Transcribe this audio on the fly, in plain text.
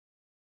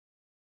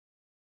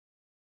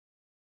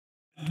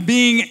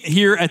Being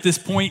here at this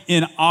point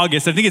in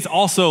August, I think it's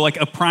also like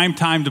a prime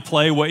time to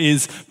play what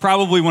is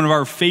probably one of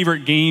our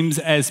favorite games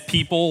as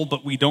people,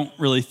 but we don't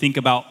really think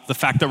about the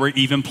fact that we're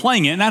even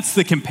playing it, and that's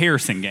the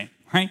comparison game,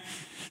 right?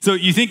 So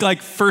you think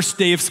like first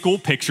day of school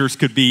pictures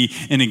could be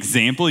an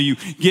example. You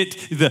get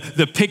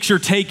the picture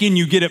taken,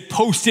 you get it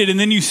posted, and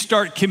then you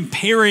start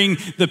comparing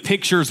the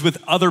pictures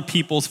with other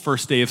people's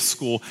first day of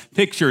school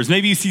pictures.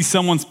 Maybe you see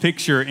someone's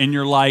picture and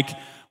you're like,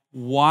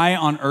 why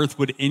on earth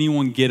would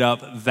anyone get up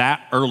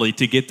that early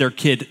to get their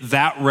kid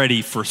that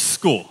ready for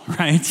school,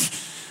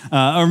 right?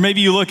 Or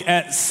maybe you look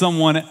at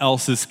someone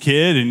else's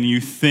kid and you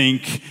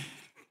think,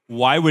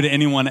 why would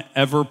anyone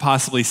ever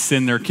possibly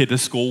send their kid to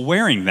school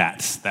wearing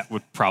that? That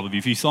would probably be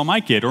if you saw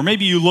my kid. Or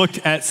maybe you looked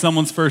at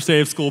someone's first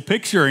day of school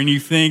picture and you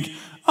think,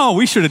 oh,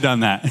 we should have done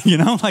that,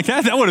 like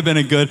that would have been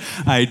a good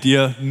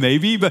idea,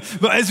 maybe. But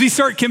as we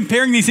start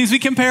comparing these things, we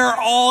compare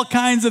all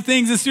kinds of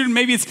things. As a student,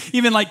 maybe it's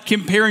even like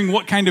comparing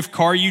what kind of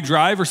car you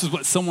drive versus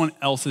what someone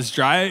else's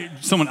drive.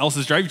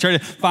 You try to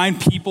find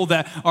people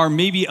that are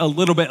maybe a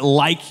little bit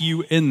like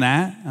you in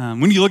that.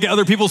 When you look at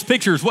other people's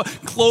pictures, what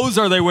clothes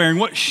are they wearing?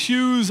 What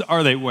shoes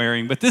are they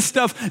wearing? But this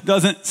stuff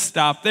doesn't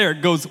stop there.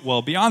 It goes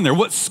well beyond there.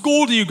 What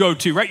school do you go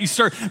to, right? You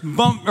start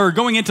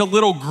going into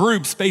little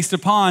groups based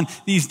upon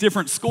these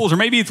different schools, or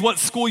maybe it's what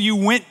school you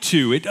went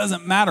to. It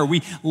doesn't matter.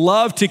 We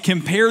love to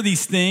compare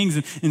these things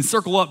and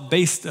circle up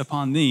based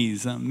upon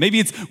these. Maybe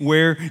it's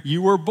where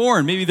you were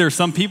born. Maybe there's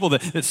some people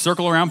that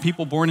circle around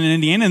people born in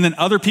Indiana, and then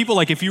other people,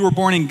 like if you were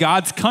born in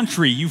God's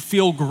country, you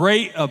feel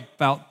great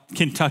about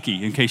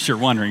Kentucky, in case you're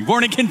wondering.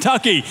 Born in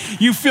Kentucky,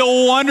 you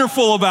feel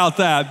wonderful about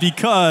that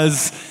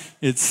because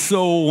it's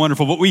so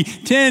wonderful. But we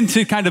tend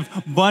to kind of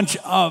bunch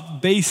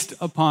up based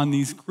upon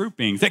these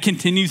groupings. That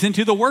continues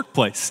into the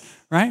workplace,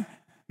 right?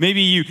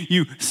 Maybe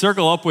you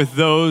circle up with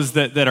those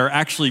that are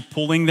actually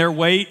pulling their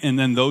weight, and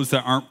then those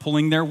that aren't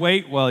pulling their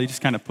weight, well, you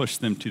just kind of push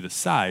them to the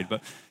side.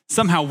 But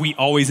somehow we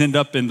always end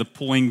up in the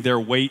pulling their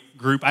weight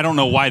group. I don't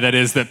know why that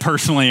is, that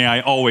personally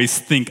I always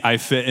think I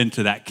fit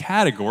into that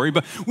category.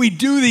 But we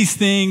do these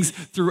things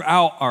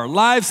throughout our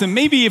lives. And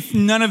maybe if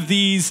none of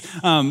these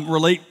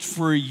relate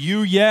for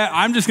you yet,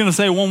 I'm just going to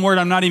say one word.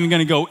 I'm not even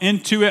going to go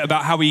into it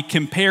about how we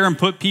compare and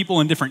put people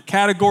in different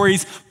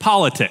categories.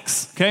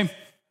 Politics, okay?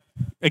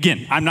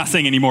 Again, I'm not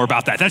saying any more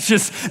about that. That's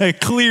just a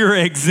clear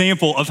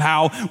example of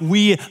how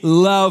we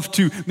love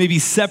to maybe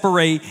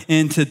separate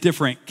into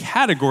different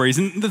categories.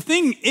 And the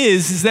thing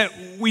is that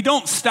we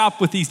don't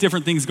stop with these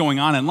different things going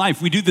on in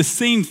life. We do the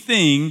same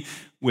thing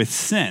with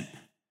sin.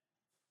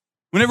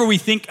 Whenever we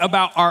think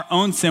about our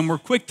own sin, we're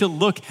quick to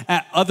look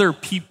at other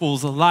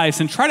people's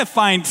lives and try to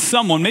find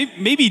someone,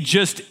 maybe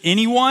just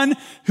anyone,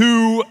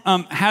 who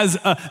has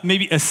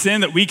maybe a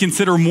sin that we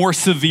consider more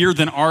severe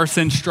than our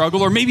sin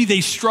struggle, or maybe they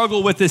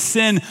struggle with this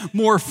sin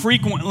more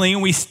frequently,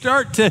 and we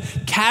start to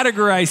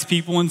categorize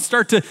people and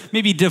start to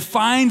maybe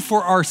define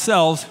for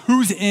ourselves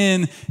who's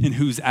in and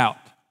who's out.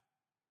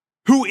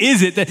 Who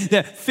is it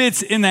that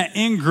fits in that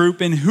in group,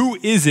 and who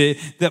is it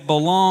that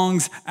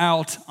belongs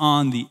out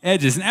on the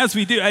edges? And as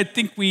we do, I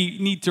think we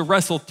need to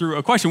wrestle through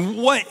a question.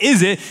 What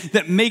is it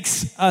that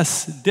makes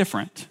us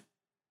different?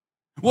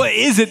 What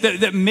is it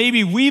that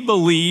maybe we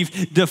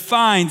believe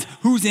defines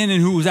who's in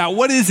and who's out?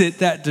 What is it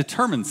that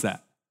determines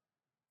that?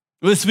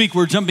 Well, this week,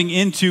 we're jumping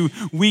into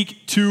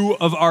week 2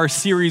 of our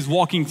series,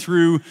 walking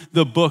through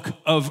the book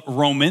of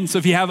Romans. So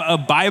if you have a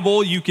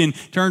Bible, you can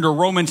turn to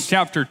Romans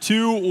chapter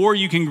 2, or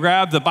you can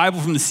grab the Bible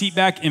from the seat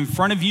back in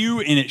front of you,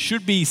 and it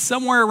should be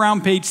somewhere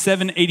around page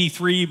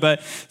 783,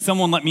 but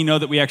someone let me know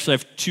that we actually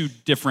have 2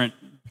 different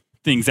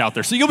things out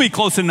there. So you'll be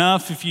close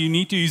enough. If you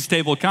need to use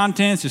table of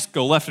contents, just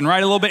go left and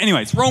right a little bit.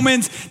 Anyways,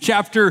 Romans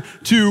chapter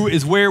 2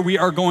 is where we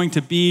are going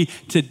to be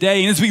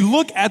today. And as we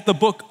look at the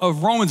book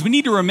of Romans, we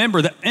need to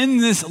remember that in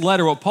this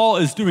letter, what Paul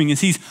is doing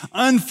is he's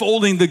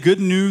unfolding the good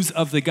news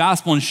of the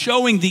gospel and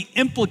showing the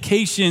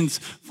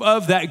implications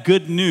of that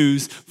good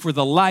news for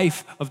the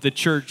life of the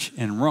church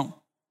in Rome.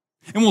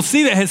 And we'll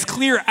see that has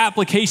clear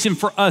application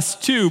for us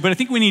too, but I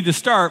think we need to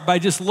start by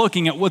just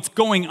looking at what's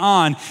going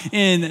on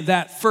in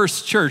that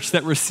first church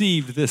that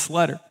received this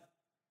letter.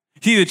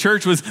 See, the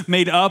church was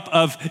made up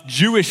of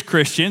Jewish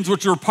Christians,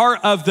 which were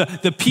part of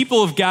the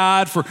people of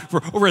God for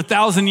over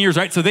 1,000 years,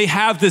 right? So they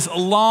have this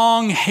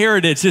long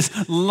heritage, this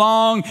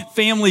long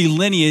family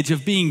lineage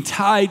of being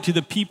tied to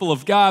the people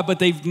of God, but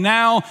they've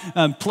now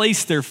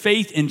placed their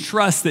faith and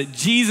trust that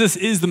Jesus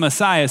is the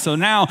Messiah. So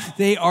now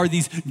they are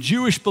these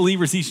Jewish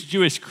believers, these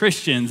Jewish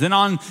Christians. And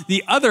on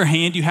the other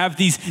hand, you have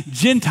these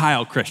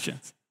Gentile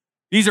Christians.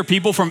 These are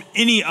people from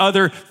any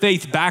other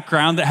faith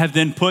background that have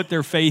then put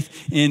their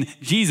faith in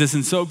Jesus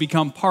and so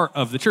become part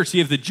of the church. So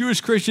you have the Jewish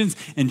Christians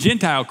and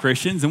Gentile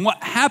Christians. And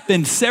what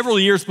happened several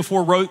years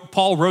before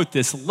Paul wrote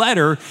this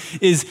letter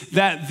is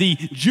that the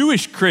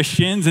Jewish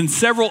Christians and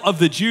several of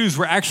the Jews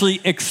were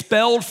actually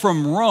expelled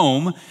from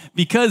Rome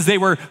because they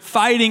were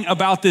fighting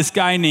about this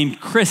guy named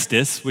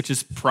Christus, which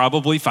is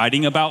probably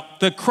fighting about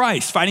the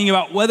Christ, fighting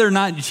about whether or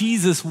not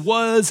Jesus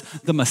was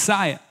the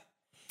Messiah.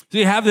 So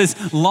you have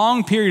this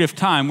long period of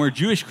time where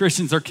Jewish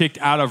Christians are kicked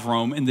out of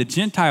Rome and the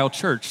Gentile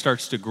church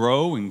starts to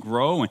grow and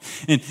grow.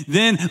 And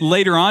then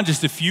later on,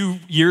 just a few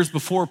years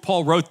before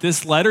Paul wrote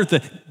this letter,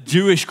 the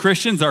Jewish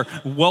Christians are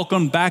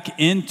welcomed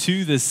back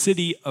into the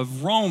city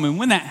of Rome. And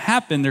when that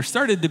happened, there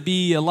started to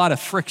be a lot of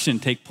friction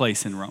take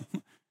place in Rome.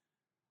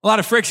 A lot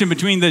of friction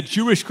between the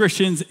Jewish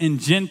Christians and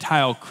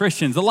Gentile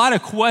Christians. A lot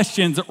of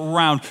questions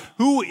around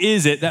who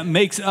is it that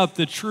makes up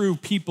the true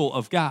people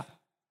of God?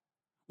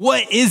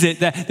 What is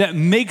it that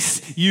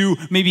makes you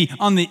maybe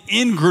on the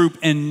in group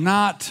and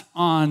not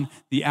on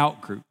the out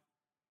group?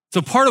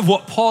 So part of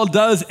what Paul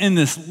does in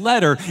this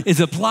letter is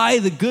apply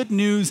the good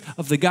news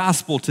of the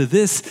gospel to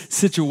this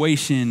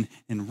situation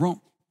in Rome.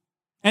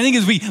 I think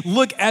as we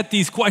look at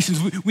these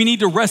questions, we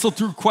need to wrestle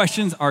through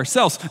questions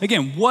ourselves.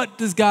 Again, what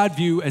does God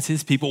view as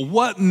his people?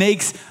 What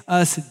makes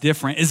us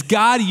different? Is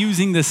God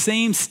using the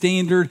same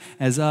standard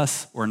as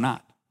us or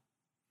not?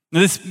 Now,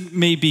 this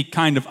may be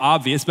kind of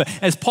obvious, but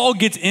as Paul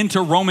gets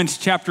into Romans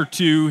chapter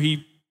 2,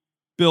 he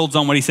builds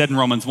on what he said in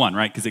Romans 1,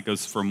 right? Because it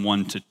goes from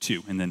 1 to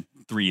 2, and then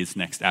 3 is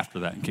next after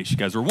that, in case you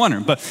guys were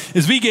wondering. But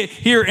as we get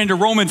here into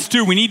Romans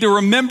 2, we need to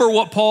remember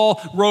what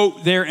Paul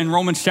wrote there in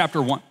Romans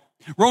chapter 1.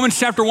 Romans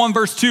chapter 1,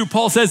 verse 2,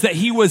 Paul says that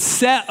he was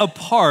set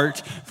apart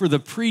for the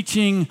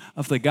preaching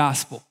of the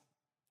gospel.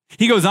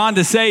 He goes on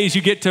to say, as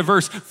you get to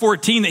verse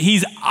 14, that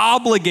he's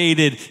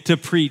obligated to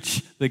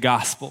preach the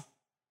gospel.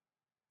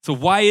 So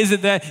why is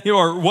it that,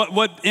 or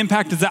what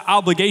impact does that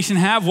obligation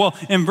have? Well,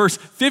 in verse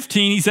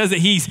 15, he says that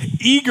he's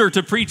eager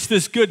to preach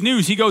this good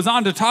news. He goes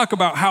on to talk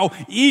about how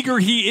eager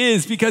he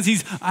is because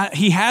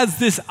he has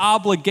this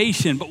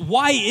obligation. But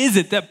why is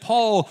it that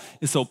Paul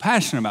is so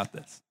passionate about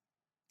this?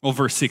 Well,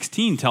 verse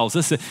 16 tells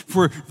us that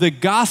for the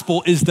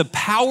gospel is the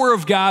power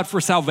of God for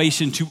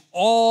salvation to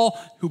all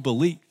who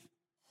believe.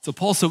 So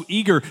Paul's so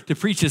eager to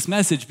preach this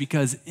message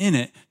because in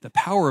it, the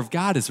power of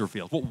God is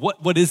revealed. Well,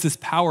 what is this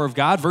power of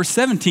God? Verse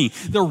 17,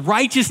 the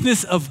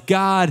righteousness of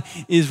God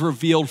is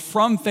revealed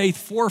from faith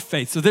for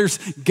faith. So there's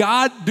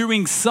God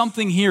doing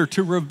something here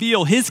to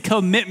reveal his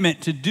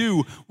commitment to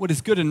do what is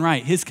good and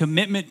right, his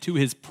commitment to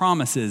his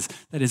promises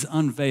that is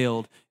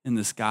unveiled in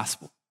this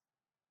gospel.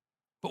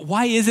 But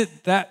why is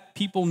it that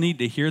people need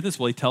to hear this?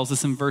 Well, he tells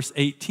us in verse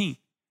 18.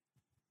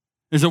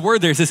 There's a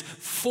word there. It says,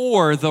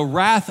 for the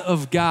wrath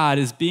of God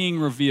is being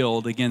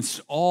revealed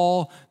against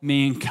all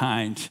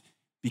mankind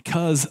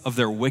because of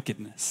their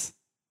wickedness.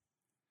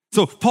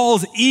 So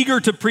Paul's eager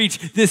to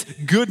preach this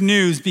good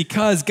news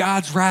because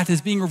God's wrath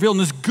is being revealed.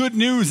 And this good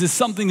news is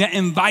something that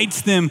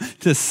invites them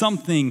to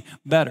something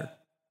better.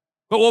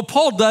 But what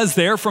Paul does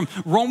there from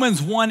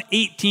Romans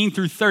 1:18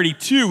 through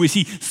 32 is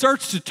he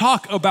starts to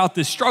talk about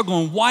this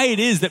struggle and why it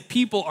is that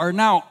people are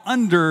now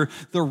under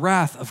the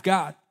wrath of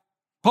God.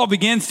 Paul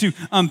begins to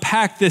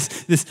unpack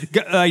this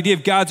idea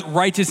of God's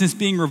righteousness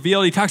being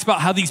revealed. He talks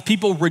about how these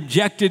people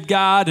rejected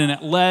God and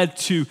it led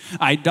to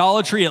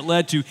idolatry, it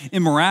led to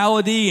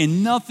immorality,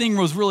 and nothing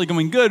was really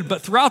going good.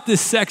 But throughout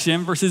this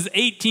section, verses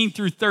 18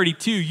 through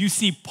 32, you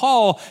see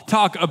Paul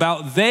talk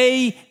about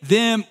they,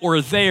 them, or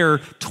their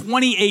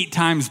 28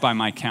 times by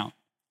my count.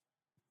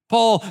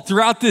 Paul,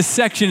 throughout this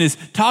section, is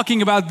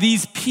talking about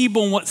these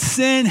people and what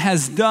sin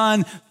has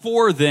done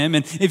for them.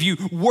 And if you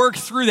work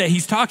through that,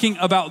 he's talking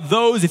about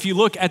those, if you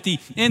look at the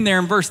end there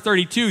in verse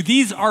 32,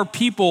 these are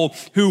people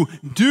who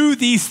do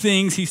these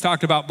things he's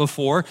talked about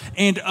before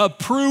and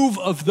approve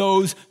of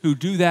those who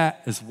do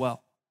that as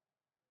well.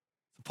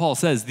 Paul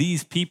says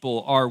these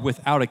people are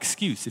without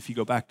excuse if you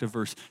go back to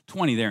verse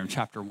 20 there in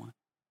chapter 1.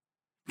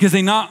 Because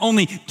they not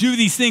only do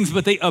these things,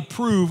 but they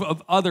approve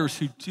of others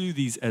who do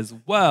these as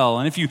well.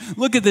 And if you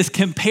look at this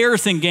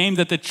comparison game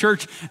that the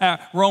church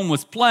at Rome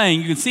was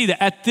playing, you can see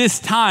that at this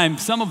time,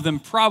 some of them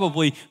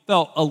probably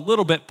felt a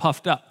little bit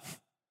puffed up.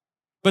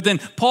 But then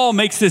Paul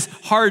makes this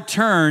hard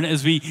turn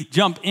as we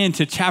jump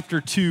into chapter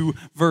 2,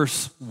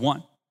 verse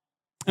 1.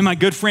 And my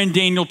good friend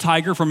Daniel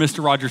Tiger from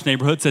Mr. Rogers'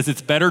 Neighborhood says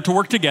it's better to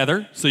work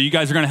together. So you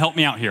guys are going to help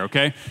me out here,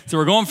 okay? So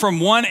we're going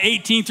from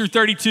 1:18 through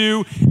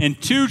 32 and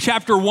 2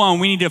 chapter 1.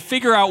 We need to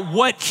figure out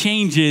what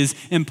changes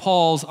in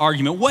Paul's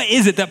argument. What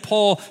is it that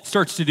Paul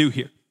starts to do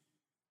here?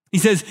 He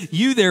says,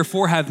 you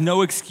therefore have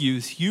no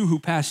excuse, you who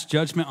pass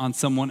judgment on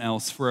someone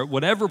else. For at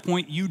whatever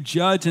point you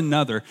judge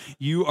another,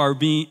 you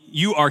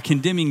are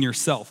condemning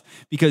yourself,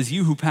 because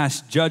you who pass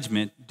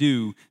judgment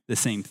do the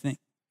same thing.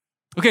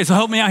 Okay, so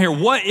help me out here.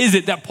 What is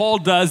it that Paul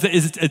does that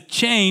is a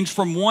change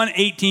from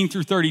 1:18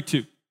 through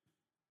 32?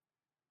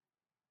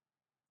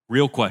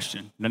 Real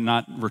question,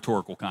 not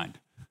rhetorical kind.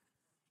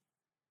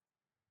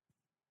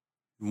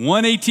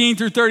 1:18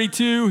 through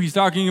 32, he's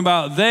talking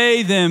about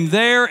they, them,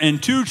 their.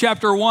 And 2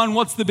 chapter 1,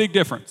 what's the big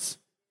difference?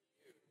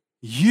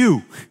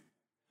 You.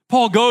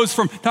 Paul goes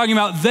from talking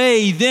about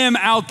they, them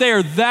out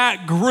there,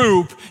 that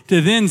group,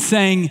 to then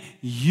saying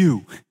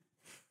you.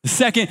 The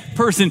second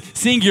person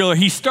singular,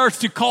 he starts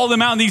to call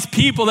them out. And these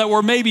people that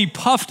were maybe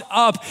puffed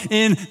up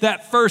in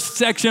that first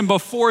section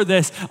before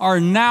this are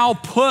now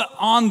put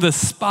on the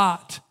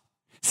spot.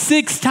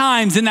 6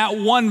 times in that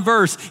one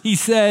verse, he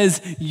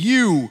says,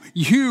 you.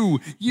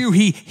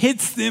 He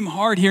hits them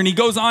hard here, and he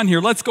goes on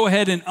here. Let's go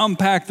ahead and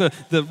unpack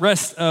the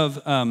rest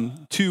of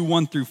 2,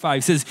 1 through 5.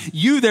 He says,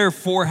 you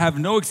therefore have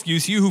no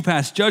excuse, you who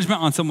pass judgment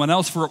on someone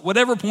else, for at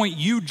whatever point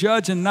you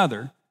judge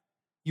another,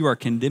 you are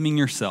condemning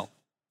yourself,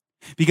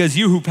 because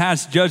you who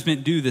pass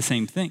judgment do the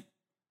same thing.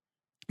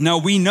 Now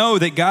we know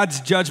that God's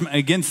judgment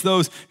against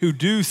those who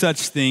do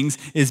such things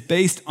is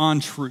based on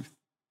truth.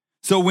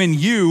 So when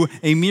you,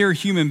 a mere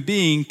human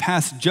being,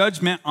 pass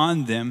judgment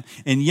on them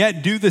and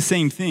yet do the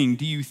same thing,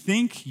 do you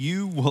think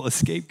you will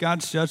escape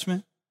God's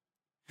judgment?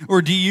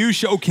 Or do you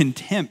show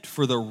contempt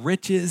for the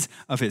riches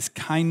of his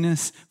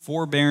kindness,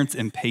 forbearance,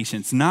 and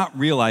patience, not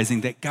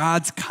realizing that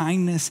God's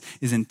kindness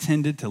is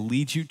intended to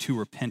lead you to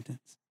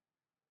repentance?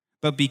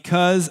 But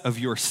because of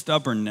your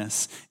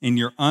stubbornness and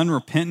your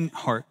unrepentant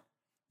heart,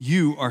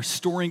 you are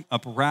storing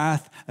up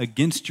wrath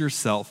against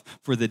yourself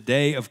for the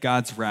day of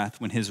God's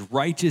wrath when his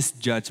righteous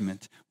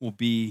judgment will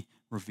be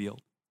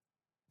revealed.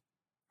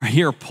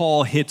 Here,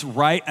 Paul hits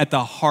right at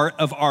the heart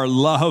of our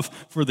love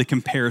for the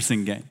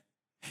comparison game.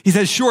 He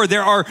says, sure,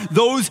 there are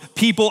those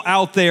people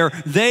out there,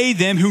 they,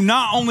 them, who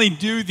not only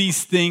do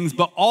these things,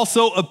 but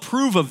also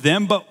approve of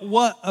them. But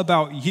what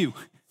about you?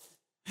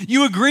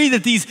 You agree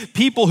that these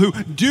people who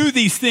do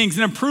these things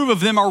and approve of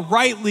them are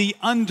rightly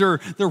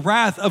under the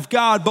wrath of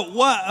God. But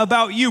what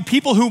about you?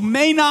 People who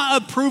may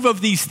not approve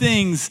of these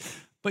things,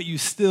 but you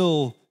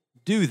still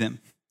do them.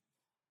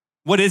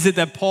 What is it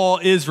that Paul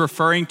is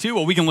referring to?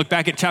 Well, we can look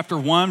back at chapter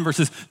 1,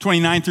 verses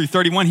 29 through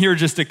 31. Here are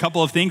just a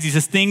couple of things. He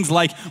says things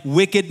like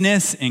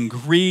wickedness and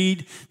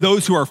greed,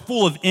 those who are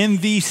full of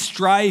envy,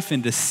 strife,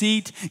 and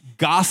deceit,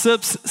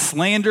 gossips,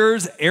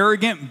 slanderers,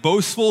 arrogant,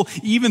 boastful,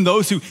 even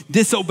those who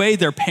disobey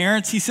their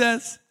parents, he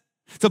says.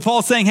 So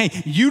Paul's saying,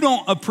 hey, you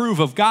don't approve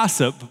of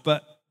gossip,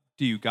 but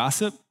do you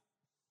gossip?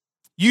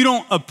 You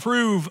don't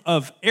approve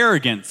of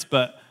arrogance,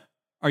 but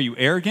are you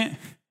arrogant?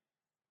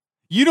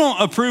 You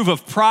don't approve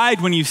of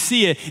pride when you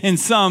see it in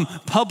some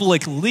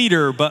public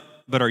leader, but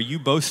are you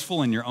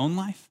boastful in your own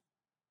life?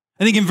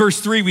 I think in verse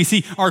 3, we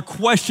see our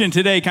question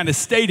today kind of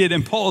stated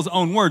in Paul's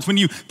own words. When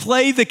you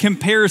play the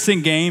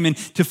comparison game and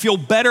to feel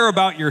better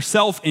about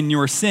yourself and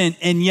your sin,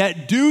 and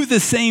yet do the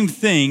same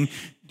thing,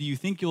 do you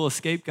think you'll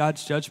escape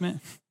God's judgment?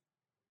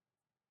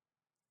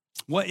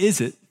 What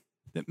is it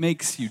that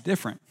makes you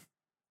different?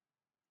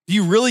 Do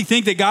you really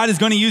think that God is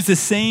going to use the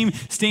same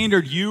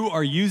standard you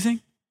are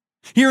using?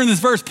 Here in this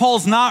verse,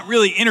 Paul's not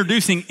really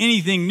introducing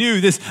anything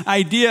new. This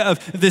idea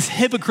of this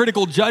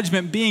hypocritical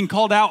judgment being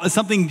called out as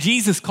something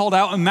Jesus called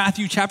out in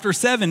Matthew chapter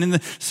 7 in the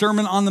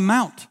Sermon on the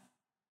Mount.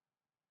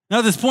 Now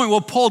at this point,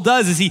 what Paul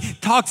does is he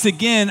talks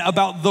again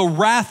about the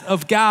wrath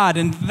of God,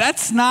 and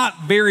that's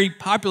not very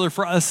popular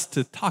for us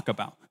to talk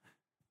about.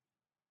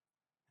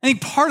 I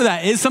think part of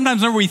that is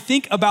sometimes whenever we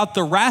think about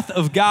the wrath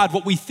of God,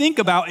 what we think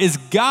about is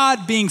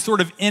God being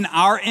sort of in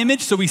our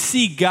image. So we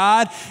see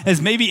God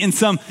as maybe in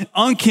some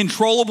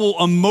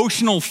uncontrollable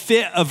emotional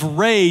fit of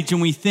rage,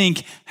 and we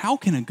think, how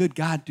can a good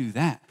God do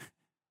that?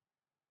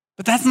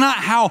 But that's not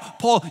how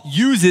Paul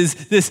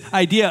uses this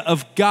idea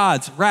of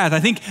God's wrath. I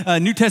think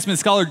New Testament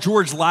scholar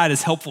George Ladd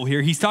is helpful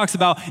here. He talks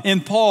about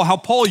in Paul, how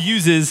Paul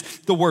uses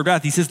the word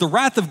wrath. He says, the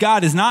wrath of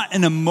God is not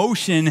an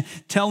emotion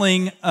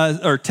telling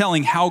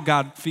how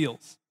God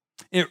feels.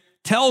 It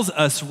tells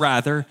us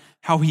rather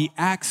how he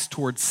acts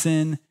towards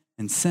sin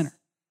and sinner.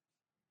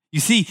 You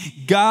see,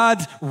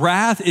 God's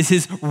wrath is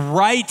his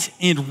right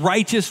and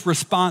righteous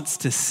response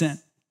to sin.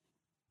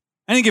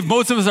 I think if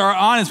most of us are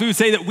honest, we would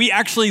say that we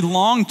actually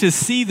long to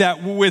see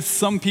that with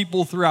some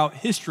people throughout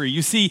history.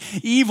 You see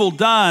evil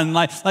done,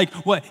 like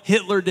what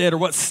Hitler did or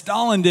what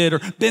Stalin did or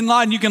Bin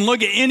Laden. You can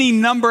look at any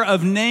number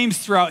of names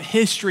throughout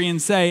history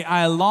and say,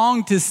 I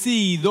long to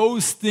see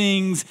those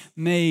things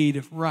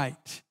made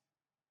right.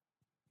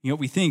 You know,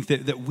 we think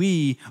that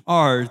we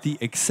are the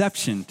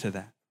exception to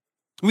that.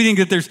 We think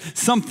that there's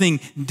something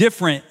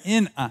different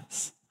in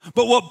us.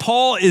 But what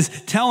Paul is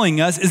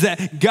telling us is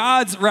that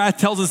God's wrath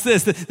tells us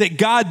this, that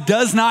God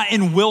does not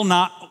and will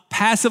not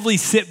passively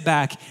sit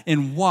back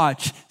and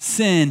watch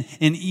sin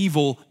and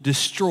evil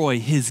destroy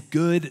his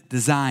good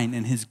design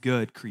and his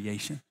good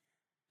creation.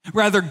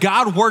 Rather,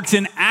 God works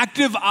in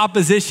active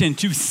opposition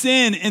to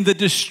sin and the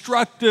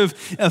destructive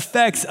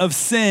effects of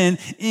sin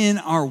in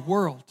our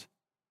world.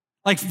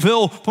 Like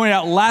Phil pointed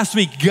out last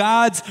week,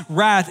 God's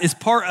wrath is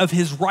part of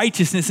his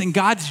righteousness, and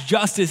God's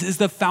justice is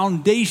the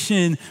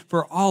foundation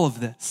for all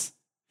of this.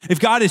 If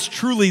God is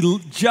truly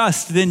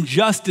just, then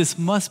justice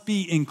must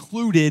be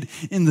included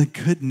in the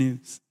good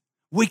news.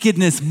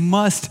 Wickedness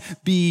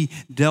must be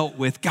dealt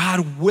with.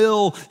 God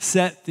will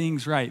set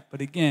things right.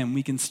 But again,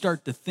 we can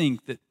start to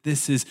think that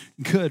this is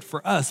good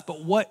for us.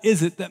 But what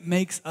is it that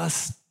makes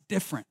us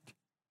different?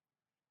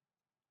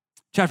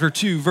 Chapter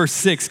 2, verse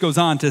 6 goes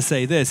on to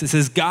say this. It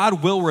says,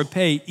 God will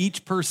repay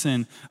each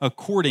person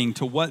according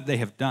to what they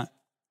have done.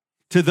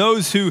 To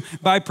those who,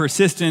 by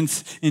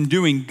persistence in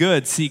doing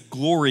good, seek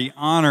glory,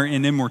 honor,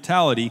 and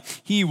immortality,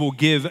 he will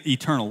give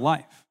eternal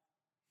life.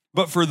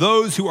 But for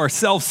those who are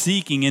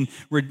self-seeking and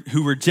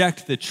who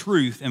reject the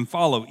truth and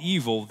follow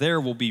evil,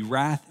 there will be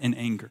wrath and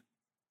anger.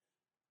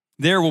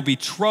 There will be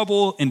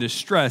trouble and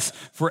distress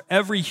for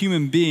every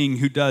human being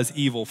who does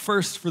evil,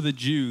 first for the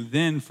Jew,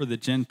 then for the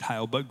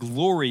Gentile, but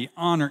glory,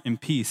 honor,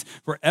 and peace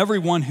for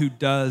everyone who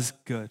does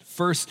good,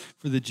 first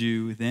for the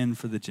Jew, then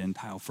for the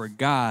Gentile, for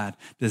God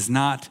does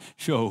not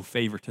show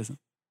favoritism.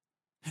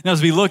 Now,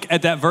 as we look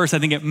at that verse, I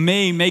think it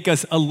may make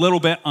us a little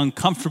bit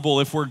uncomfortable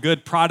if we're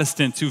good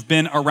Protestants who've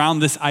been around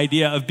this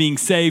idea of being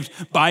saved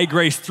by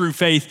grace through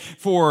faith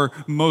for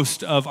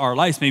most of our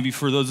lives, maybe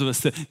for those of us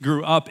that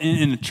grew up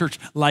in a church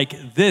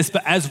like this.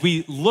 But as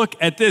we look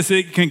at this,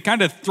 it can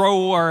kind of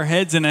throw our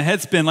heads in a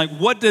headspin. Like,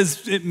 what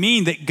does it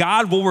mean that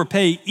God will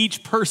repay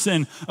each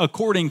person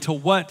according to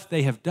what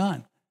they have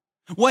done?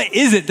 What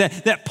is it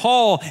that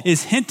Paul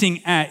is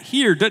hinting at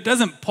here?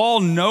 Doesn't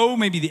Paul know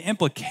maybe the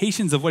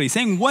implications of what he's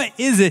saying? What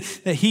is it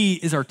that he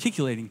is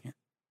articulating here?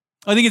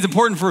 I think it's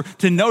important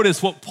to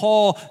notice what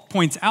Paul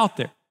points out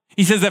there.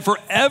 He says that for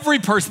every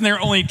person, there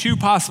are only two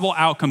possible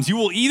outcomes. You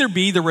will either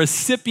be the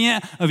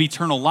recipient of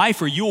eternal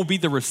life or you will be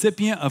the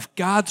recipient of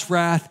God's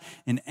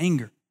wrath and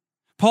anger.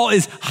 Paul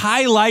is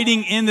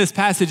highlighting in this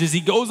passage as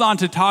he goes on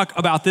to talk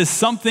about this,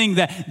 something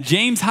that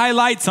James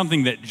highlights,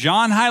 something that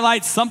John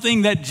highlights,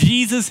 something that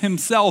Jesus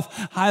himself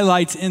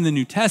highlights in the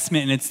New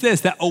Testament. And it's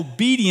this, that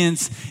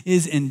obedience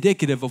is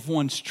indicative of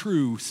one's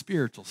true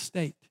spiritual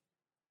state.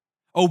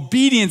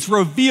 Obedience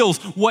reveals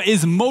what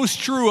is most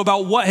true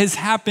about what has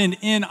happened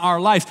in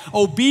our lives.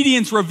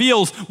 Obedience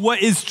reveals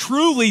what is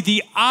truly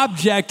the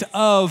object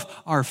of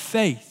our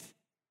faith.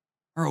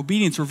 Our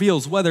obedience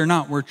reveals whether or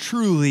not we're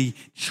truly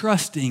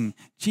trusting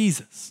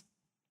Jesus.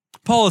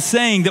 Paul is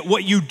saying that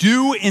what you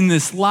do in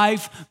this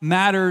life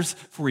matters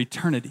for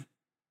eternity.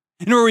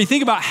 And when we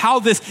think about how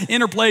this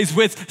interplays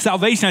with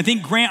salvation, I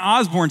think Grant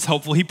Osborne's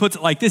helpful. He puts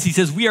it like this. He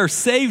says, we are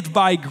saved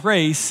by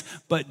grace,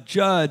 but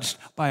judged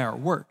by our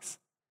works.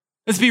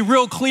 Let's be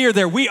real clear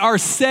there. We are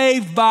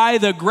saved by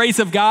the grace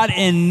of God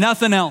and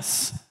nothing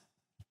else.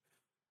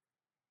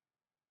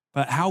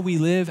 But how we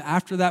live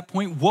after that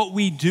point, what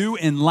we do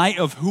in light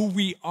of who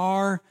we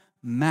are,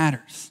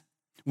 matters.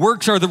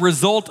 Works are the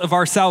result of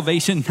our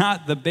salvation,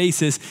 not the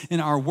basis,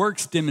 and our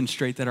works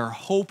demonstrate that our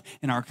hope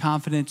and our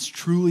confidence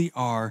truly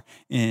are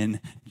in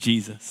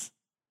Jesus.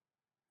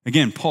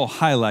 Again, Paul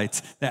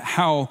highlights that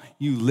how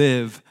you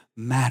live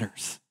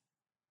matters.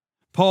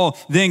 Paul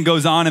then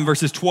goes on in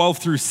verses 12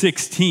 through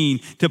 16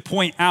 to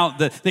point out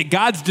that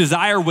God's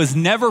desire was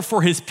never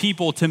for his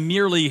people to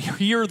merely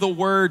hear the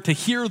word, to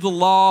hear the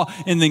law,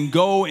 and then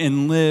go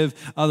and live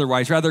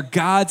otherwise. Rather,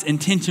 God's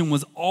intention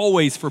was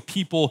always for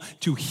people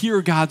to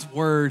hear God's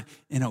word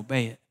and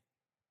obey it.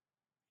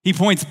 He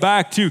points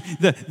back to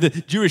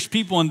the Jewish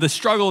people and the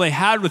struggle they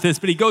had with this,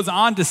 but he goes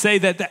on to say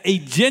that a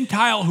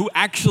Gentile who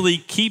actually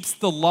keeps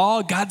the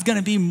law, God's going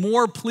to be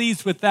more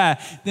pleased with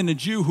that than a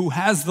Jew who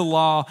has the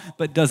law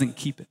but doesn't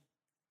keep it.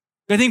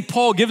 I think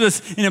Paul gives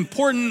us an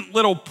important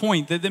little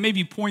point that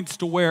maybe points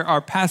to where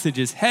our passage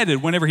is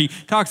headed whenever he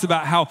talks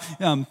about how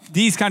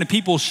these kind of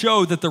people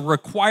show that the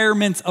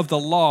requirements of the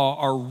law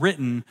are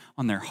written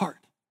on their heart.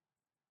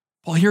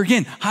 Paul here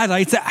again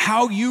highlights that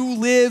how you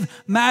live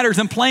matters,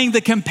 and playing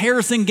the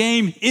comparison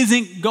game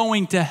isn't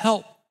going to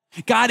help.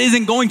 God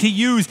isn't going to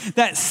use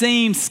that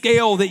same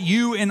scale that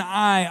you and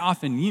I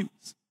often use.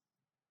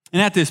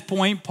 And at this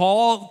point,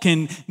 Paul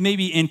can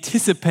maybe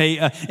anticipate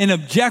an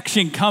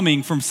objection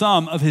coming from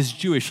some of his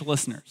Jewish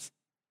listeners.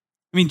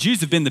 I mean,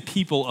 Jews have been the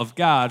people of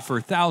God for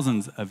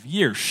thousands of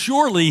years.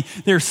 Surely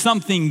there's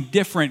something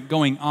different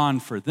going on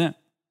for them.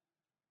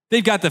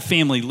 They've got the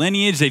family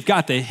lineage, they've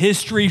got the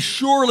history.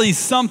 Surely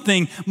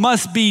something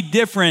must be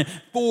different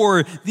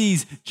for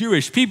these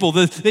Jewish people.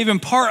 They've been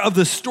part of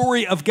the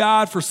story of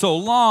God for so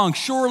long.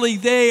 Surely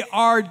they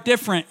are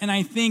different. And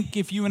I think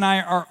if you and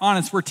I are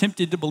honest, we're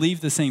tempted to believe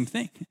the same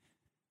thing.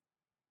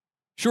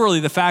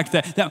 Surely the fact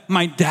that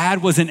my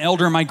dad was an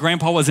elder and my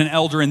grandpa was an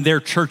elder in their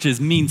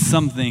churches means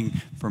something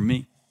for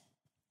me.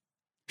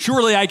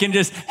 Surely I can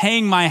just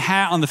hang my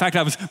hat on the fact that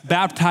I was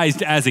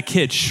baptized as a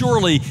kid.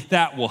 Surely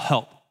that will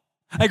help.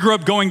 I grew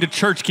up going to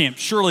church camp.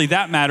 Surely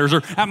that matters.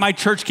 Or at my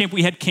church camp,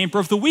 we had Camper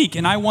of the Week,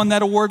 and I won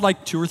that award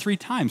like 2 or 3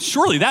 times.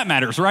 Surely that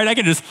matters, right? I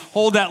can just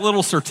hold that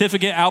little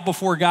certificate out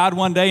before God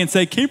one day and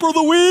say, Camper of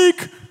the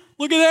Week,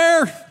 look at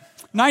there.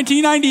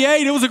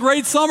 1998, it was a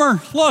great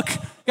summer. Look,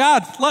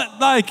 God,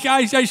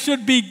 I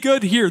should be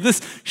good here.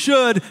 This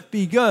should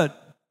be good.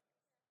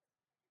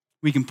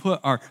 We can put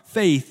our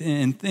faith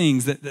in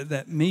things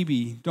that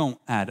maybe don't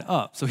add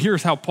up. So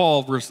here's how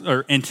Paul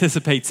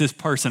anticipates this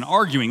person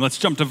arguing. Let's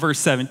jump to verse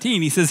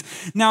 17. He says,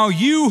 now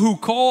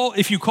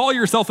if you call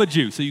yourself a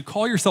Jew, so you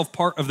call yourself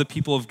part of the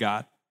people of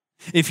God,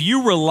 if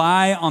you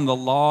rely on the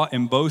law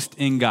and boast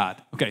in God.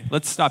 Okay,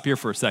 let's stop here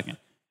for a second.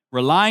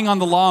 Relying on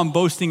the law and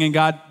boasting in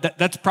God,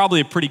 that's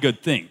probably a pretty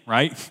good thing,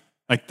 right?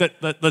 Like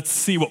let's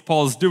see what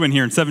Paul's doing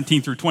here in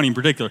 17 through 20 in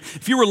particular.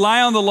 If you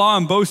rely on the law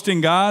and boast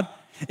in God,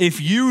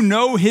 If you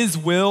know his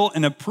will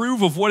and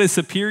approve of what is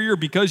superior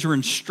because you're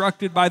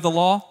instructed by the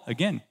law,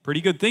 again,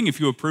 pretty good thing if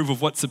you approve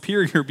of what's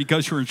superior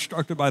because you're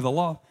instructed by the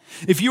law.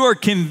 If you are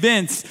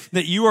convinced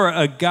that you are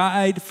a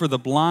guide for the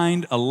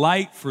blind, a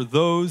light for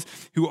those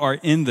who are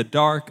in the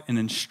dark, an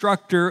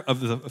instructor of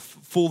the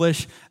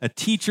foolish, a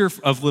teacher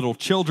of little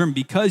children,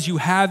 because you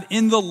have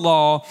in the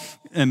law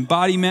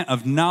embodiment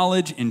of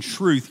knowledge and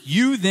truth,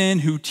 you then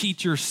who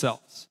teach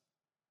yourselves.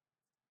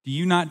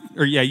 You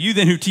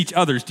then who teach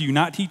others, do you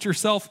not teach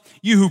yourself?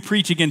 You who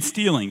preach against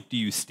stealing, do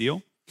you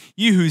steal?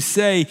 You who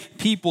say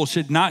people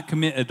should not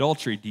commit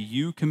adultery, do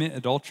you commit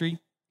adultery?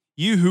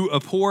 You who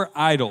abhor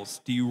idols,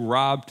 do you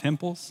rob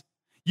temples?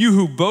 You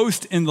who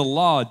boast in the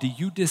law, do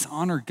you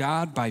dishonor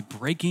God by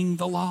breaking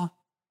the law?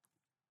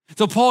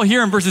 So Paul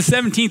here in verses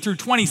 17 through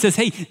 20 says,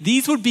 hey,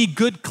 these would be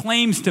good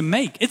claims to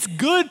make. It's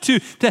good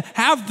to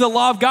have the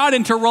law of God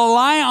and to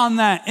rely on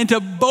that and to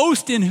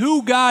boast in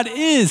who God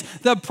is.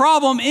 The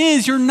problem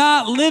is you're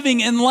not living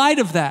in light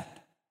of that.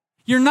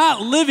 You're not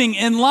living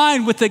in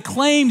line with the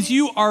claims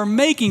you are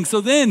making.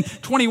 So then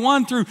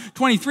 21 through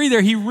 23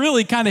 there, he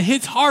really kind of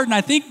hits hard. And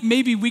I think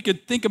maybe we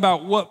could think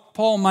about what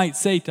Paul might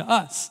say to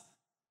us.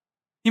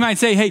 He might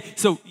say, hey,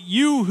 so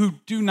you who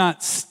do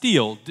not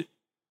steal,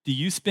 do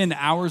you spend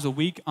hours a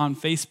week on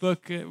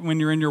Facebook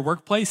when you're in your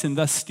workplace and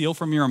thus steal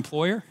from your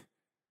employer?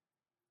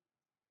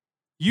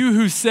 You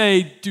who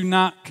say do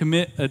not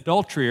commit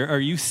adultery, are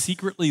you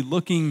secretly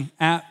looking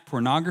at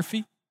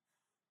pornography?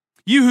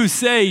 You who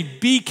say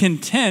be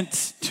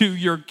content to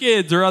your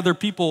kids or other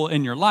people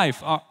in your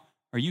life, are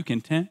you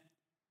content?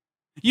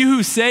 You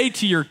who say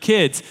to your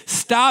kids,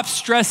 stop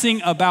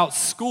stressing about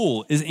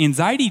school, is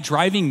anxiety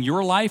driving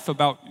your life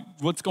about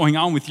what's going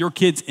on with your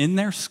kids in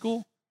their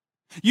school?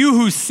 You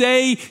who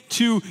say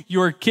to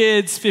your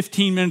kids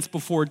 15 minutes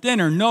before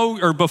dinner,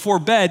 or before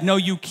bed, no,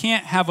 you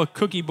can't have a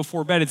cookie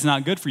before bed. It's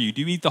not good for you.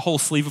 Do you eat the whole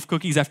sleeve of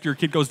cookies after your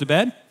kid goes to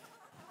bed?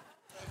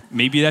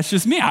 Maybe that's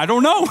just me. I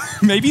don't know.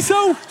 Maybe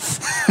so.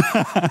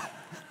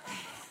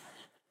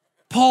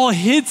 Paul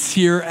hits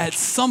here at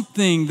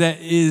something that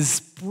is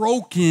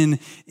broken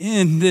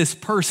in this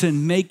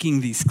person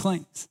making these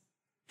claims.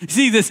 You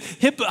see, this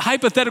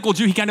hypothetical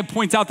Jew, he kind of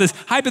points out this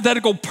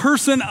hypothetical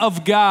person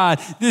of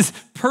God. This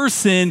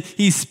person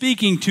he's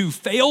speaking to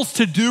fails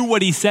to do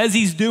what he says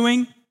he's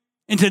doing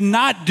and to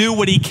not do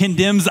what he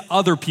condemns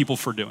other people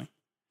for doing.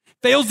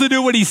 Fails to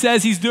do what he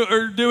says he's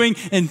doing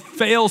and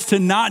fails to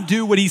not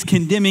do what he's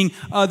condemning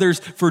others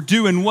for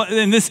doing.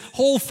 And this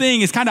whole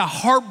thing is kind of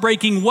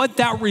heartbreaking what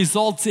that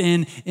results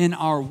in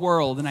our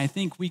world. And I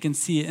think we can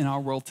see it in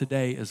our world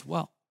today as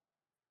well.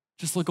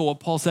 Just look at what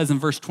Paul says in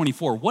verse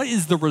 24. What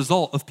is the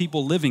result of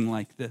people living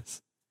like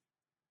this?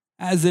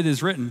 As it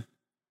is written,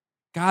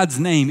 God's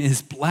name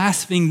is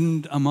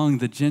blasphemed among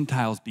the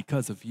Gentiles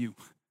because of you.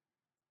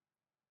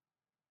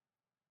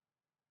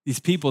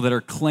 These people that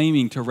are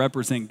claiming to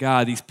represent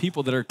God, these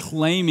people that are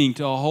claiming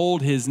to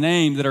hold his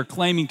name, that are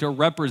claiming to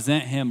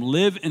represent him,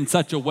 live in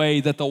such a way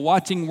that the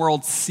watching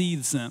world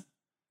sees them.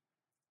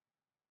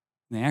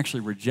 And they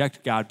actually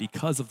reject God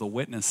because of the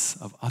witness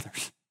of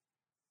others.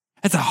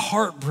 That's a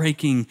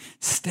heartbreaking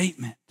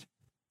statement.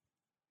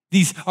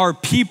 These are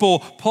people,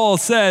 Paul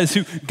says,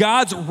 who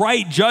God's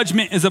right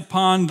judgment is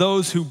upon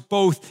those who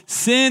both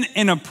sin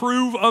and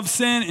approve of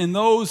sin and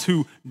those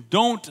who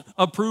don't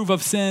approve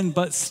of sin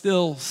but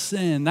still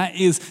sin. That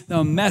is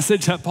the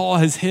message that Paul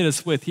has hit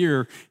us with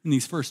here in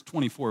these first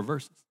 24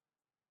 verses.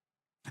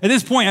 At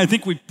this point, I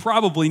think we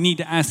probably need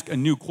to ask a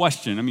new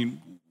question. I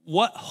mean,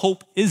 what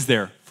hope is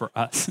there for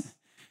us?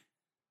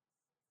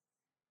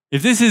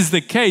 If this is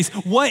the case,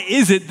 what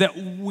is it that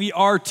we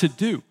are to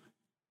do?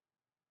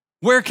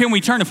 Where can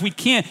we turn if we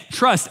can't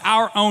trust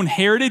our own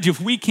heritage,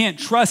 if we can't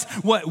trust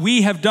what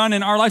we have done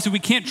in our lives, if we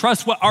can't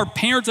trust what our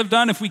parents have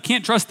done, if we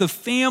can't trust the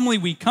family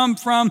we come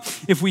from,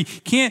 if we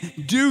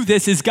can't do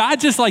this, is God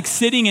just like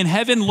sitting in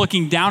heaven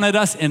looking down at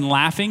us and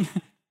laughing?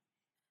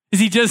 Is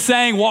he just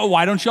saying, well,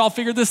 why don't y'all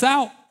figure this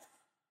out?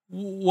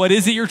 What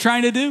is it you're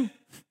trying to do?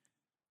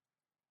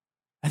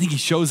 I think he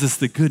shows us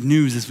the good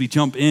news as we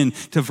jump in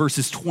to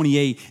verses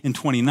 28 and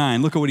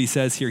 29. Look at what he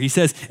says here. He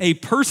says, a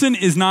person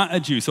is not a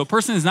Jew. So a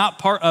person is not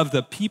part of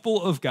the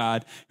people of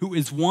God who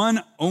is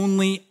one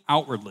only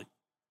outwardly.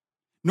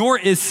 Nor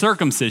is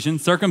circumcision.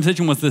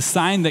 Circumcision was the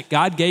sign that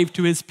God gave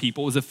to his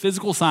people. It was a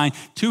physical sign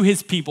to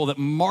his people that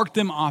marked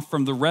them off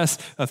from the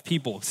rest of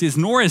people. It says,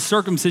 nor is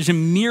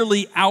circumcision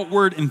merely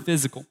outward and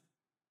physical.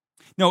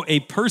 No, a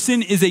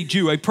person is a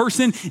Jew. A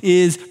person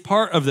is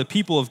part of the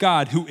people of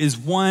God who is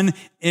one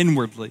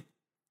inwardly.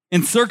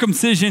 And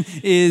circumcision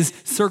is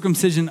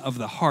circumcision of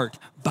the heart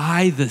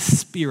by the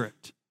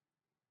Spirit,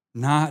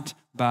 not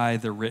by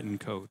the written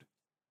code.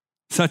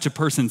 Such a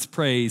person's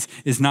praise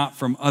is not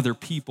from other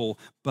people,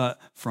 but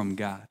from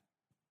God.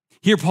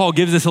 Here, Paul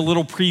gives us a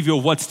little preview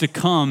of what's to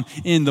come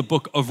in the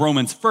book of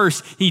Romans.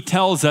 First, he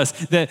tells us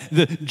that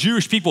the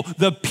Jewish people,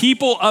 the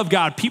people of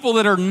God, people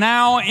that are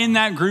now in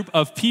that group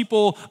of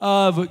people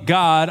of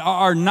God,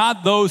 are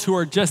not those who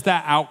are just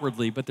that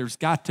outwardly, but there's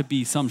got to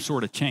be some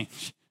sort of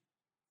change.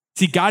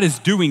 See, God is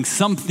doing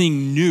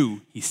something new,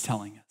 he's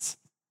telling us.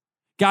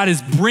 God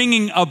is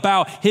bringing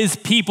about his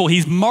people.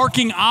 He's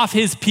marking off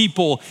his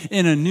people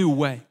in a new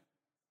way.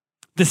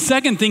 The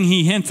second thing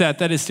he hints at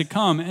that is to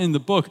come in the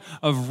book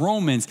of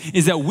Romans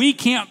is that we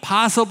can't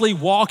possibly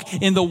walk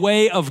in the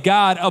way of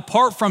God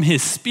apart from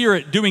his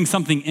Spirit doing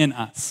something in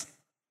us.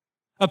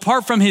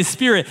 Apart from his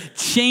Spirit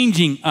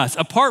changing us.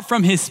 Apart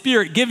from his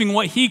Spirit giving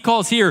what he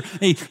calls here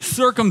a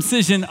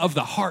circumcision of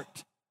the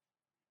heart.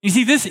 You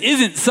see, this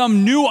isn't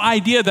some new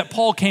idea that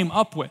Paul came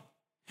up with.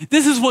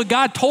 This is what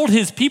God told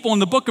his people in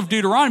the book of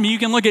Deuteronomy. You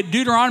can look at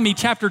Deuteronomy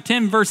chapter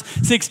 10, verse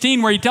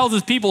 16, where he tells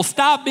his people,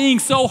 stop being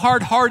so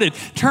hard-hearted.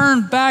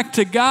 Turn back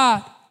to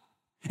God.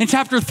 In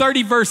chapter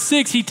 30, verse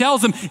 6, he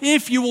tells them,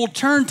 if you will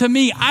turn to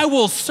me, I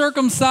will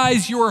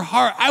circumcise your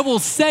heart. I will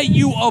set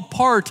you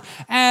apart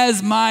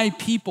as my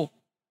people.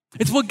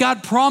 It's what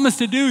God promised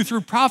to do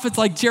through prophets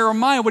like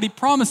Jeremiah, what he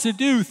promised to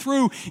do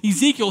through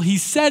Ezekiel.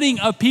 He's setting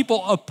a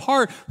people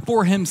apart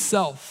for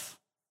himself.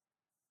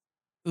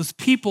 Those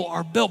people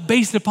are built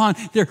based upon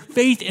their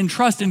faith and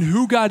trust in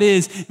who God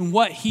is and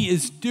what he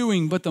is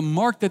doing. But the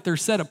mark that they're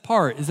set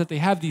apart is that they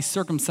have these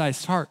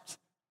circumcised hearts.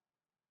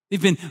 They've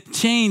been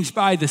changed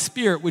by the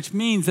Spirit, which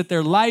means that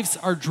their lives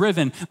are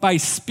driven by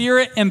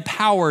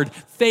Spirit-empowered,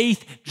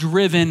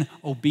 faith-driven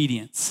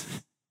obedience.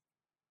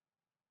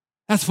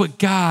 That's what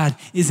God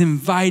is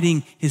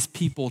inviting his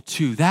people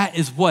to. That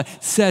is what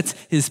sets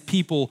his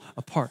people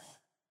apart.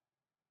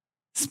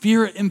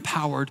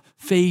 Spirit-empowered,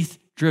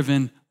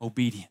 faith-driven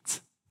obedience.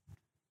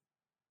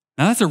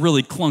 Now that's a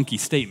really clunky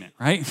statement,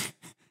 right?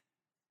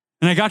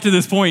 And I got to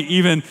this point,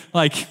 even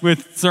like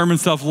with sermon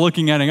stuff,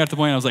 looking at it, I got to the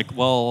point I was like,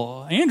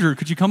 well, Andrew,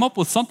 could you come up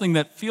with something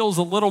that feels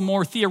a little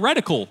more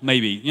theoretical,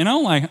 maybe? You know,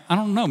 like, I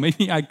don't know,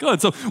 maybe I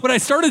could. So what I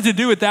started to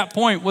do at that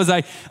point was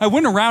I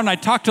went around and I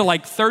talked to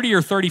like 30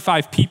 or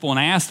 35 people and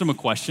I asked them a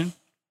question.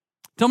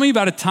 Tell me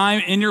about a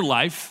time in your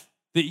life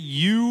that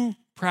you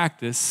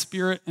practice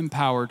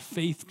Spirit-empowered,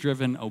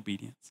 faith-driven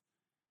obedience.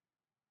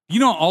 You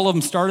know what all of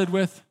them started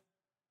with?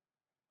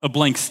 A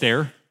blank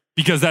stare,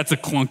 because that's a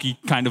clunky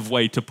kind of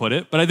way to put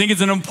it, but I think it's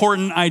an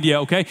important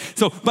idea, okay?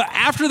 But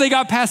after they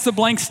got past the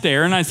blank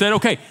stare, and I said,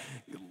 okay,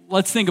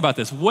 let's think about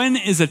this. When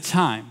is a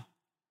time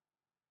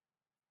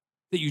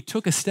that you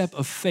took a step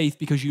of faith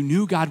because you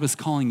knew God was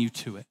calling you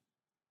to it?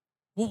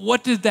 Well,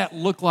 what did that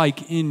look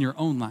like in your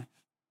own life?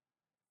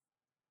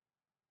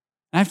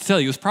 I have to tell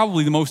you, it was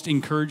probably the most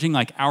encouraging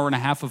hour and a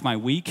half of my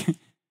week.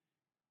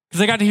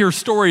 Because I got to hear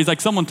stories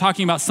like someone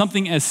talking about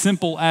something as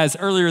simple as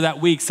earlier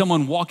that week,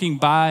 someone walking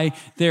by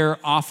their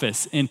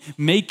office and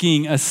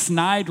making a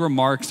snide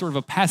remark, sort of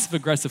a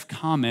passive-aggressive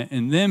comment,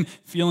 and them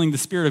feeling the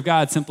Spirit of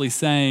God simply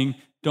saying,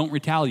 don't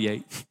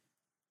retaliate,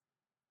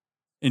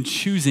 and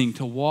choosing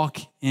to walk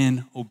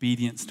in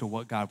obedience to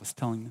what God was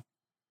telling them.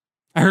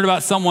 I heard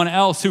about someone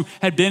else who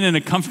had been in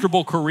a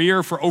comfortable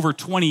career for over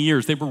 20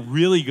 years. They were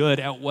really good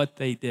at what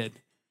they did.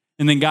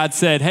 And then God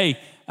said, hey,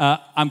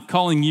 I'm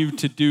calling you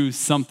to do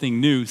something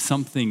new,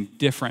 something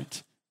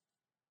different.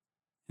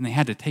 And they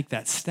had to take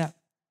that step.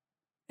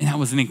 And that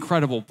was an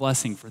incredible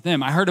blessing for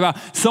them. I heard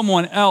about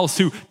someone else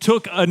who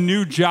took a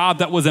new job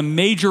that was a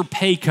major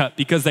pay cut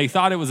because they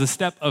thought it was a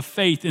step of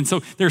faith. And so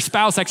their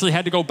spouse actually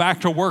had to go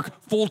back to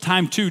work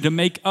full-time too to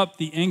make up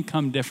the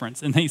income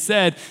difference. And they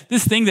said,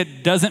 this thing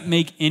that doesn't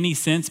make any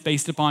sense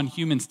based upon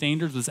human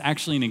standards was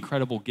actually an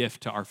incredible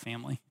gift to our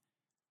family.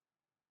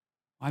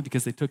 Why?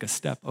 Because they took a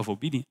step of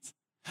obedience.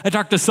 I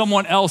talked to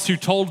someone else who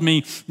told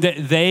me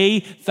that they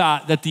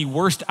thought that the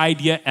worst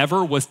idea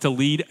ever was to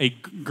lead a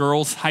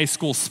girls' high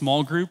school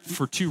small group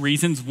for two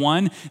reasons.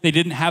 One, they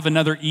didn't have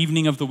another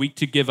evening of the week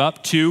to give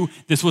up. Two,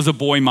 this was a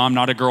boy mom,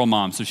 not a girl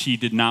mom, so she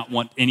did not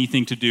want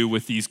anything to do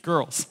with these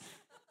girls.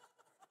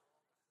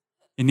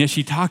 And yet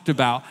she talked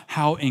about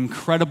how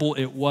incredible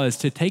it was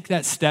to take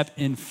that step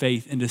in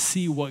faith and to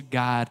see what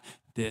God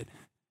did.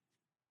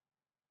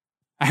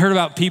 I heard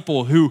about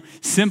people who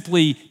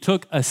simply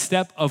took a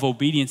step of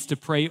obedience to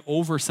pray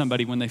over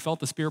somebody when they felt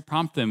the Spirit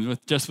prompt them,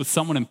 with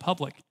someone in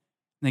public. And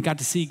they got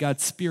to see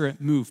God's Spirit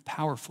move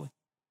powerfully.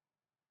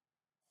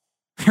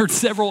 I heard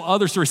several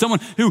other stories. Someone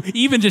who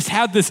even just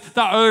had this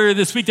thought earlier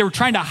this week, they were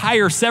trying to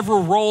hire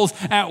several roles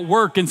at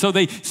work. And so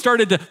they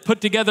started to put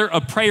together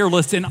a prayer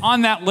list. And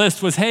on that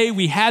list was, hey,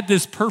 we had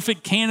this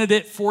perfect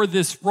candidate for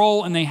this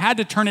role, and they had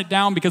to turn it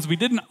down because we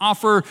didn't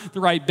offer the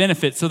right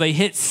benefits. So they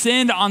hit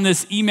send on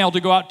this email to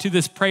go out to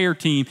this prayer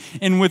team.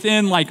 And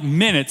within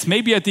minutes,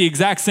 maybe at the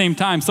exact same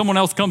time, someone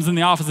else comes in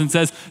the office and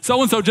says,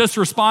 so-and-so just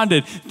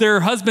responded. Their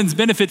husband's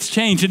benefits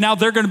changed, and now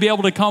they're going to be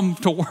able to come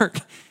to work.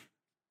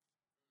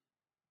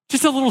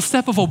 Just a little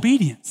step of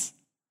obedience.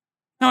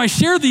 Now, I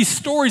share these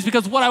stories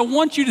because what I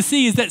want you to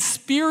see is that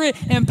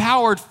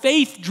Spirit-empowered,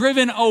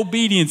 faith-driven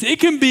obedience, it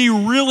can be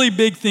really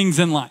big things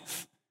in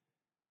life.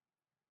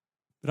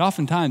 But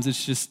oftentimes,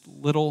 it's just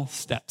little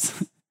steps.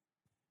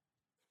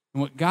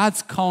 And what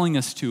God's calling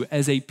us to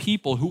as a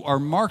people who are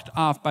marked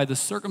off by the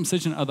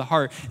circumcision of the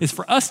heart is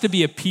for us to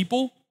be a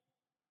people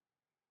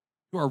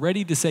who are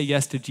ready to say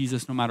yes to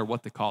Jesus no matter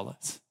what the call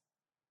is.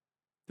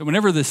 That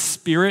whenever the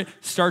Spirit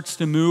starts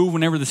to move,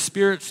 whenever the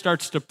Spirit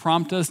starts to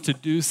prompt us to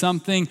do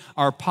something,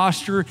 our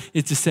posture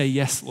is to say,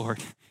 yes, Lord.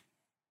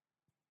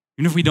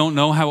 Even if we don't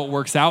know how it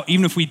works out,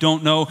 even if we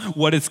don't know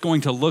what it's going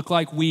to look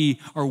like,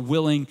 we are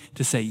willing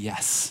to say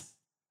yes.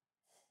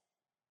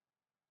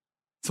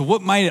 So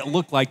what might it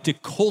look like to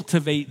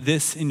cultivate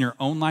this in your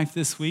own life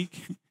this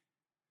week?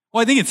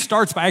 Well, I think it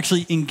starts by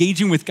actually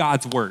engaging with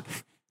God's word.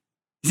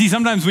 See,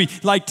 sometimes we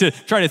like to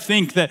try to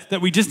think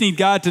that we just need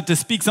God to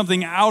speak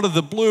something out of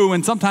the blue,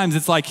 and sometimes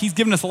it's like he's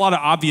given us a lot of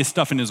obvious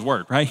stuff in his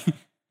word, right?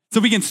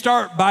 So we can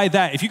start by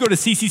that. If you go to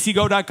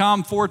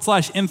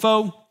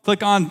cccgo.com/info,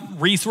 click on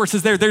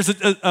resources there. There's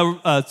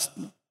a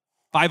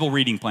Bible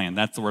reading plan.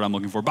 That's the word I'm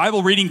looking for.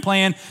 Bible reading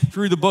plan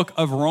through the book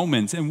of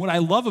Romans. And what I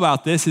love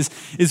about this is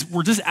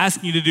we're just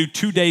asking you to do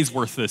 2 days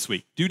worth this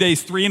week. Do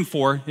days 3 and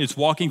 4 is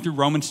walking through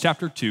Romans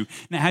chapter 2.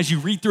 And it has you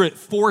read through it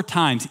 4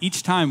 times,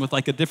 each time with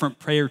like a different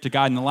prayer to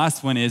God. And the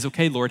last one is,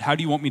 okay, Lord, how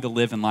do you want me to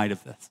live in light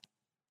of this?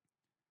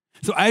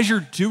 So as you're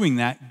doing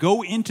that,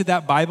 go into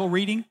that Bible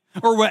reading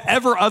or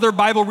whatever other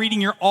Bible reading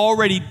you're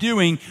already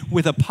doing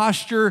with a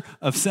posture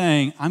of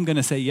saying, I'm going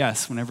to say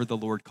yes whenever the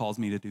Lord calls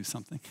me to do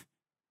something.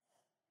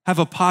 Have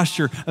a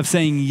posture of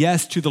saying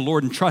yes to the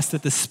Lord and trust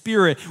that the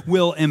Spirit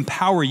will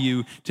empower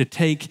you to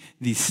take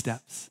these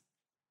steps.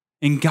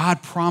 And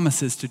God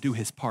promises to do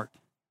his part.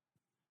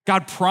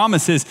 God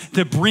promises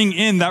to bring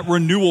in that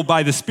renewal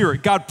by the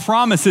Spirit. God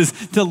promises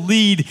to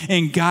lead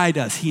and guide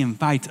us. He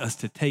invites us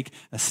to take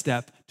a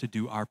step to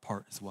do our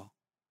part as well.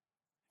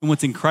 And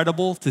what's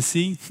incredible to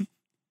see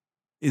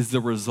is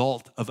the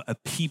result of a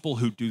people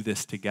who do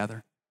this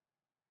together.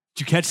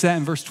 Did you catch that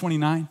in verse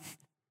 29?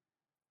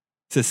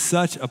 It says,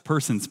 such a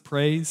person's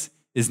praise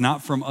is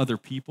not from other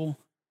people,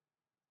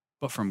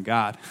 but from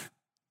God.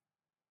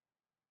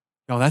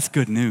 Y'all, that's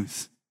good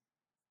news.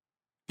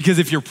 Because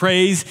if your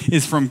praise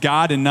is from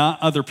God and not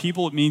other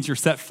people, it means you're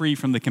set free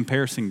from the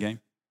comparison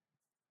game.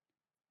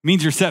 It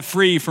means you're set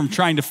free from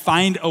trying to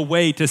find a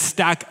way to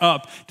stack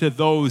up to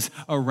those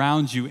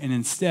around you. And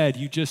instead,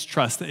 you just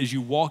trust that as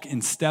you walk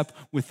in step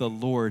with the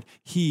Lord,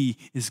 he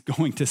is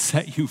going to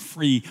set you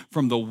free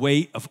from the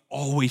weight of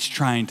always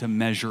trying to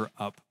measure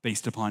up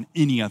based upon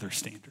any other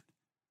standard.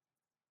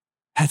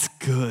 That's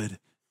good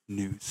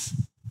news.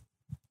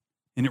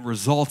 And it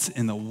results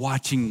in the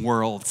watching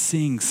world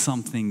seeing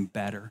something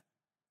better.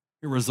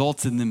 It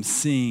results in them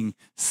seeing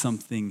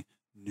something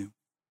new.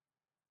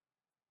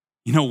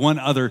 You know, one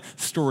other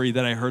story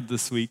that I heard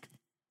this week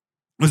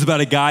was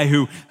about a guy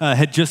who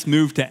had just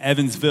moved to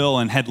Evansville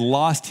and had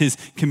lost his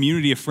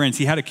community of friends.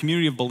 He had a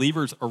community of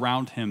believers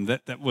around him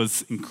that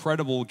was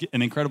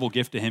an incredible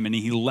gift to him, and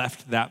he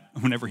left that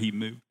whenever he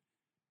moved.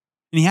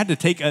 And he had to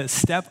take a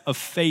step of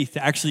faith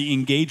to actually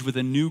engage with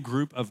a new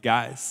group of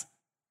guys.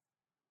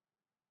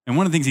 And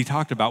one of the things he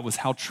talked about was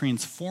how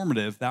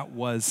transformative that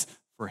was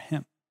for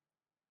him.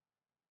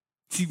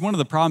 See, one of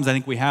the problems I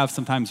think we have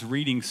sometimes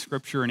reading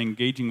Scripture and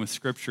engaging with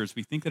Scripture is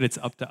we think that it's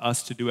up to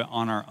us to do it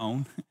on our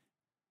own.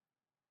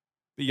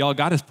 But y'all,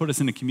 God has put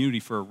us in a community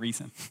for a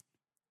reason.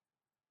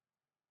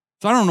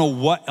 So I don't know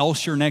what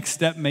else your next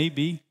step may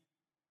be,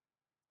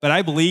 but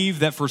I believe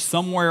that for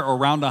somewhere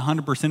around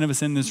 100% of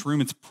us in this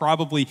room, it's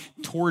probably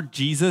toward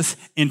Jesus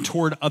and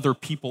toward other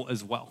people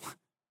as well.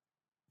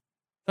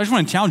 I just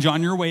want to challenge you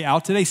on your way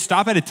out today,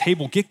 stop at a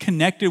table, get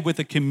connected with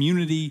a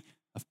community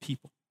of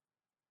people.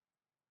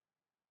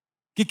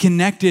 Get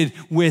connected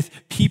with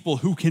people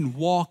who can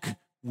walk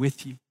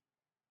with you.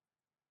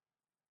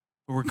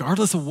 But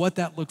regardless of what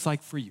that looks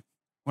like for you,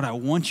 what I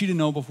want you to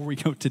know before we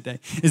go today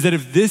is that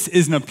if this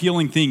is an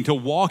appealing thing to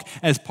walk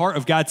as part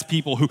of God's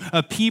people,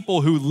 a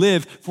people who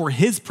live for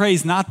his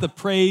praise, not the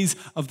praise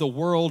of the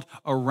world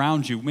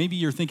around you, maybe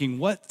you're thinking,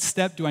 what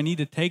step do I need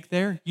to take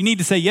there? You need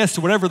to say yes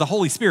to whatever the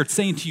Holy Spirit's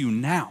saying to you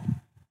now.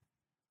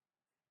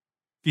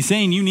 If he's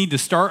saying you need to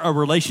start a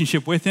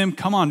relationship with him,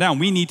 come on down.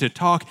 We need to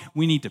talk.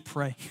 We need to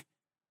pray.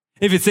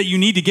 If it's that you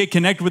need to get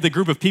connected with a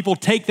group of people,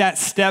 take that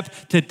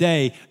step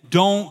today.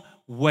 Don't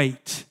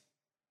wait.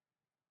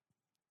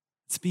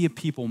 Let's be a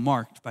people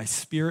marked by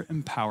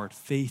Spirit-empowered,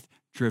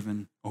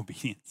 faith-driven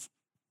obedience.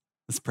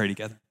 Let's pray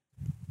together.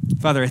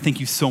 Father, I thank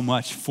you so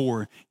much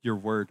for your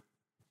word.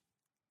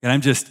 And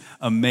I'm just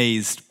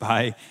amazed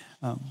by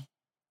the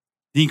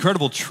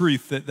incredible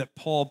truth that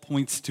Paul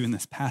points to in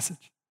this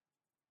passage.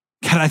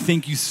 God, I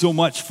thank you so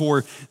much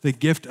for the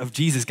gift of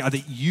Jesus, God,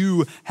 that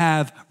you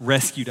have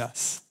rescued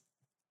us.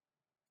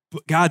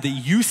 But God, that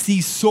you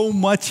see so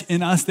much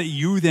in us that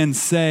you then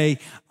say,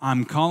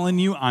 I'm calling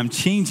you, I'm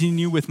changing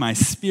you with my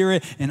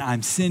Spirit, and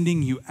I'm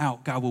sending you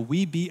out. God, will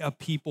we be a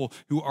people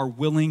who are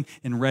willing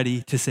and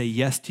ready to say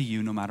yes to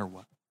you no matter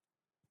what?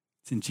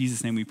 It's in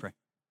Jesus' name we pray.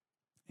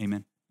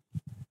 Amen.